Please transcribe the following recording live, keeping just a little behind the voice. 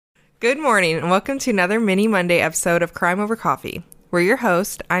Good morning, and welcome to another mini Monday episode of Crime Over Coffee. We're your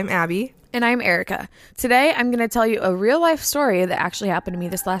host. I'm Abby. And I'm Erica. Today, I'm going to tell you a real-life story that actually happened to me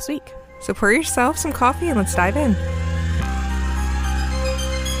this last week. So pour yourself some coffee and let's dive in.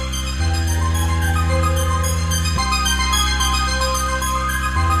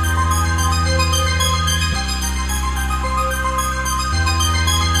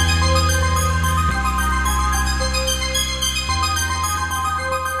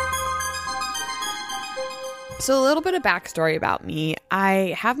 So a little bit of backstory about me.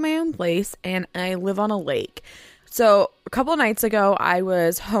 I have my own place and I live on a lake. So a couple of nights ago, I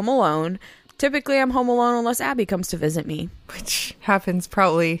was home alone. Typically, I'm home alone unless Abby comes to visit me. Which happens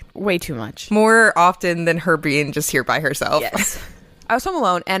probably way too much. More often than her being just here by herself. Yes. I was home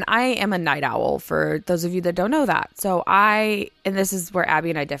alone and I am a night owl for those of you that don't know that. So and this is where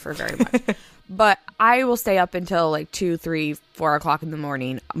Abby and I differ very much. But I will stay up until like 2, 3, 4 o'clock in the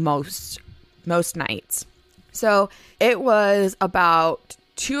morning most nights. So it was about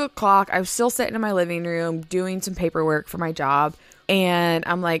 2 o'clock. I was still sitting in my living room doing some paperwork for my job. And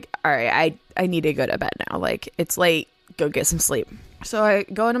I'm like, all right, I need to go to bed now. Like, it's late. Go get some sleep. So I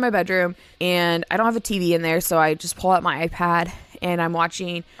go into my bedroom and I don't have a TV in there. So I just pull out my iPad and I'm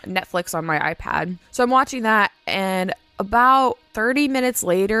watching Netflix on my iPad. So I'm watching that. And about 30 minutes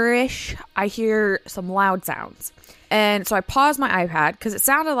later-ish, I hear some loud sounds. And so I pause my iPad because it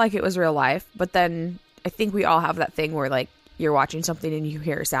sounded like it was real life. But then I think we all have that thing where like you're watching something and you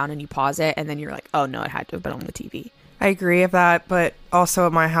hear a sound and you pause it and then you're like, oh no, it had to have been on the TV. I agree with that, but also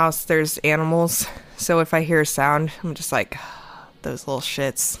at my house there's animals. So if I hear a sound, I'm just like, those little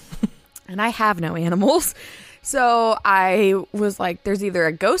shits. And I have no animals. So I was like, there's either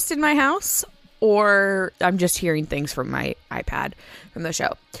a ghost in my house or I'm just hearing things from my iPad from the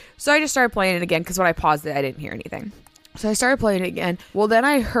show. So I just started playing it again because when I paused it, I didn't hear anything. So I started playing it again. Well, then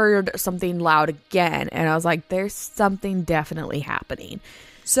I heard something loud again, and I was like, there's something definitely happening.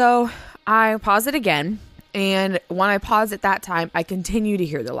 So I paused it again, and when I paused at that time, I continued to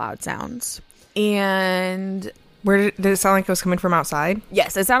hear the loud sounds. And Where did it sound like it was coming from outside?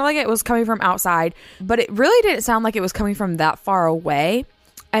 Yes, it sounded like it was coming from outside, but it really didn't sound like it was coming from that far away.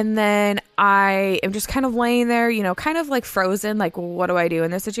 And then I am just kind of laying there, you know, kind of like frozen, like, what do I do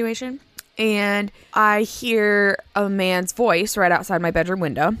in this situation? And I hear a man's voice right outside my bedroom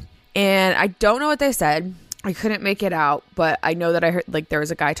window. And I don't know what they said. I couldn't make it out, but I know that I heard like there was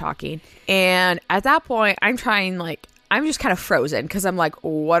a guy talking. And at that point, I'm just kind of frozen because I'm like,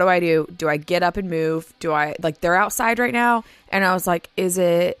 what do I do? Do I get up and move? They're outside right now. And I was like, is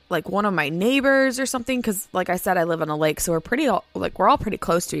it like one of my neighbors or something? Because like I said, I live on a lake, so we're all pretty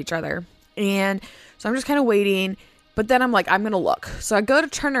close to each other. And so I'm just kind of waiting. But then I'm like, I'm going to look. So I go to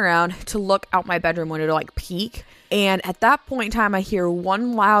turn around to look out my bedroom window to like peek. And at that point in time, I hear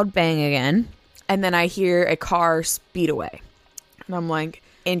one loud bang again. And then I hear a car speed away. And I'm like,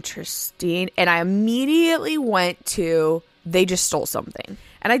 interesting. And I immediately went to, they just stole something.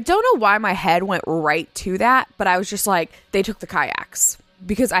 And I don't know why my head went right to that. But I was just like, they took the kayaks.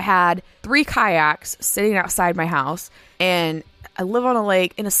 Because I had 3 kayaks sitting outside my house. And I live on a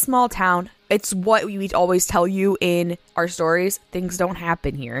lake in a small town. It's what we always tell you in our stories. Things don't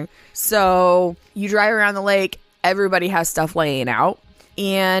happen here. So you drive around the lake, everybody has stuff laying out.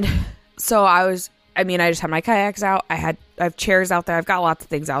 And so I just had my kayaks out. I have chairs out there. I've got lots of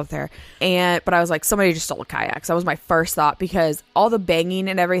things out there. But I was like, somebody just stole the kayaks. That was my first thought because all the banging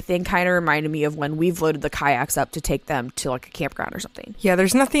and everything kind of reminded me of when we've loaded the kayaks up to take them to like a campground or something. Yeah,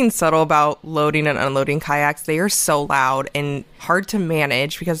 there's nothing subtle about loading and unloading kayaks. They are so loud and hard to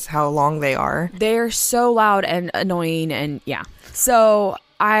manage because of how long they are. They're so loud and annoying and yeah. So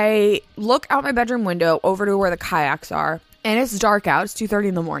I look out my bedroom window over to where the kayaks are. And it's dark out. It's 2:30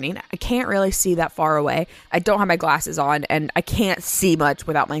 in the morning. I can't really see that far away. I don't have my glasses on, and I can't see much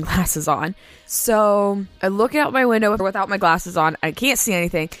without my glasses on. So I look out my window without my glasses on. I can't see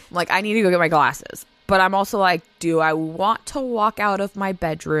anything. I'm like, I need to go get my glasses. But I'm also like, do I want to walk out of my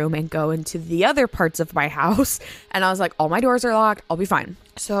bedroom and go into the other parts of my house? And I was like, all my doors are locked. I'll be fine.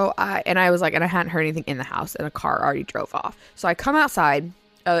 So I was like, and I hadn't heard anything in the house, and a car already drove off. So I come outside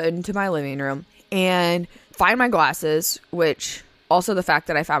into my living room and find my glasses, which also the fact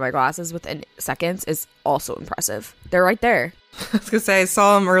that I found my glasses within seconds is also impressive. They're right there. I was gonna say, I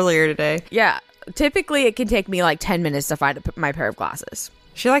saw them earlier today. Yeah. Typically, it can take me like 10 minutes to find my pair of glasses.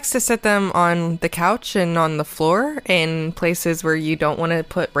 She likes to set them on the couch and on the floor in places where you don't want to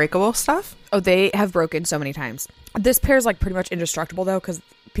put breakable stuff. Oh, they have broken so many times. This pair is like pretty much indestructible though, because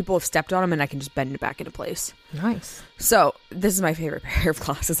people have stepped on them and I can just bend it back into place. Nice. So this is my favorite pair of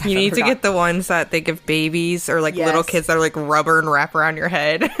glasses. You need to get the ones that they give babies or like little kids that are like rubber and wrap around your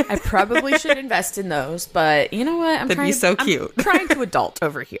head. I probably should invest in those, but you know what? That'd be so cute. I'm trying to adult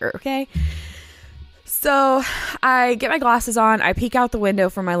over here, okay? So I get my glasses on. I peek out the window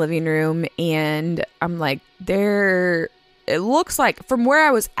from my living room, and I'm like, it looks like, from where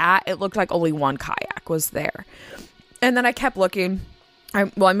I was at, it looked like only one kayak was there. And then I kept looking. I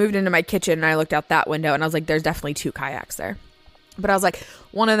moved into my kitchen, and I looked out that window, and I was like, there's definitely 2 kayaks there. But I was like,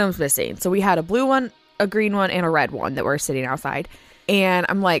 one of them's missing. So we had a blue one, a green one, and a red one that were sitting outside. And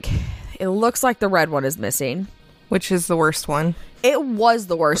I'm like, it looks like the red one is missing. Which is the worst one? It was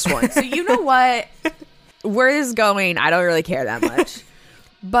the worst one. So you know what? Where this is going, I don't really care that much.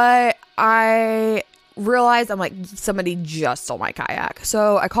 But I realized, I'm like, somebody just stole my kayak.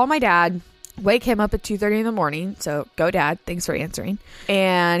 So I call my dad, wake him up at 2:30 in the morning. So go, Dad. Thanks for answering.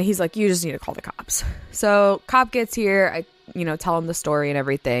 And he's like, you just need to call the cops. So cop gets here. I, tell him the story and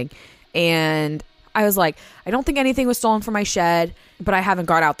everything. And I was like, I don't think anything was stolen from my shed, but I haven't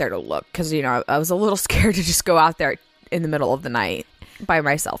gone out there to look because, I was a little scared to just go out there in the middle of the night by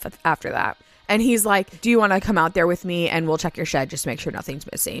myself after that. And he's like, do you want to come out there with me and we'll check your shed just to make sure nothing's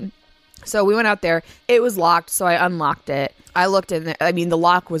missing? So we went out there. It was locked, so I unlocked it. I looked in there. I mean, the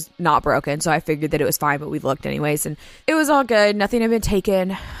lock was not broken, so I figured that it was fine, but we looked anyways, and it was all good. Nothing had been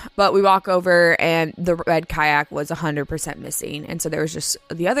taken, but we walk over, and the red kayak was 100% missing, and so there was just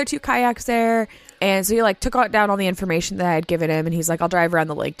the other 2 kayaks there, and so he, took down all the information that I had given him, and he's like, I'll drive around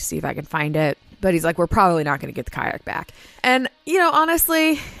the lake to see if I can find it. But he's like, we're probably not going to get the kayak back. And,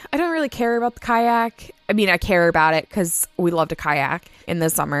 honestly, I don't really care about the kayak. I mean, I care about it because we love to kayak in the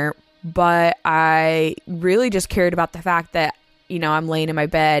summer. But I really just cared about the fact that, I'm laying in my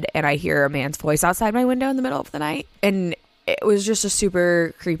bed and I hear a man's voice outside my window in the middle of the night. And it was just a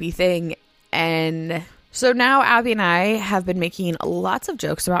super creepy thing. And so now Abby and I have been making lots of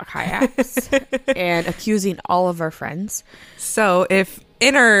jokes about kayaks and accusing all of our friends. So if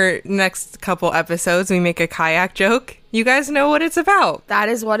in our next couple episodes we make a kayak joke, you guys know what it's about. That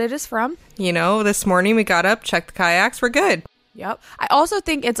is what it is from. This morning we got up, checked the kayaks, we're good. Yep. I also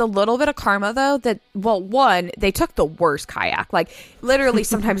think it's a little bit of karma, though, that, one, they took the worst kayak. Literally,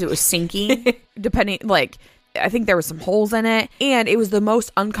 sometimes it was sinking, depending, I think there were some holes in it, and it was the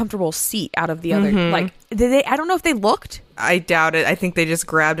most uncomfortable seat out of the other. I don't know if they looked. I doubt it. I think they just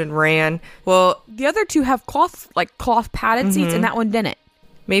grabbed and ran. Well, the other 2 have cloth padded seats, and that one didn't.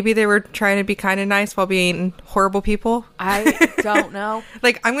 Maybe they were trying to be kind of nice while being horrible people. I don't know.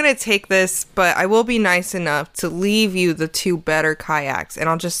 I'm going to take this, but I will be nice enough to leave you the 2 better kayaks, and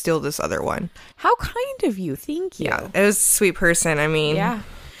I'll just steal this other one. How kind of you. Thank you. Yeah, it was a sweet person. I mean. Yeah.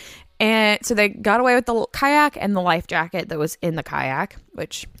 And so they got away with the kayak and the life jacket that was in the kayak,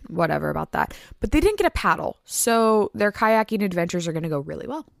 which, whatever about that. But they didn't get a paddle, so their kayaking adventures are going to go really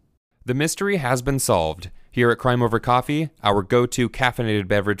well. The mystery has been solved. Here at Crime Over Coffee, our go-to caffeinated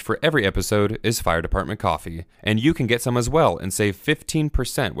beverage for every episode is Fire Department Coffee. And you can get some as well and save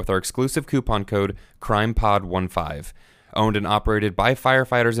 15% with our exclusive coupon code CRIMEPOD15. Owned and operated by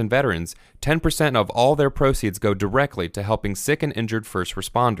firefighters and veterans, 10% of all their proceeds go directly to helping sick and injured first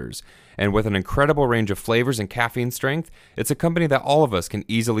responders. And with an incredible range of flavors and caffeine strength, it's a company that all of us can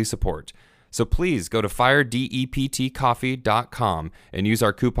easily support. So please go to firedeptcoffee.com and use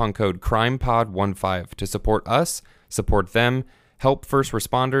our coupon code CRIMEPOD15 to support us, support them, help first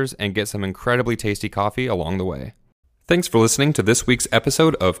responders, and get some incredibly tasty coffee along the way. Thanks for listening to this week's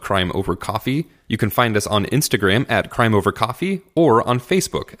episode of Crime Over Coffee. You can find us on Instagram at Crime Over Coffee or on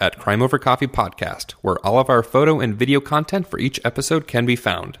Facebook at Crime Over Coffee Podcast, where all of our photo and video content for each episode can be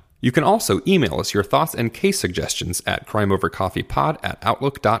found. You can also email us your thoughts and case suggestions at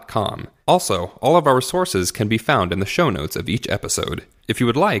crimeovercoffeepod@outlook.com. Also, all of our sources can be found in the show notes of each episode. If you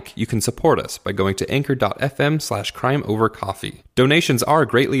would like, you can support us by going to anchor.fm/crimeovercoffee. Donations are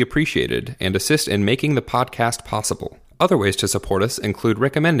greatly appreciated and assist in making the podcast possible. Other ways to support us include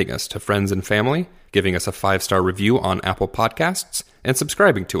recommending us to friends and family, giving us a 5-star review on Apple Podcasts, and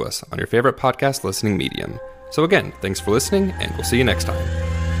subscribing to us on your favorite podcast listening medium. So again, thanks for listening, and we'll see you next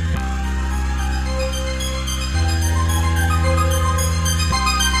time.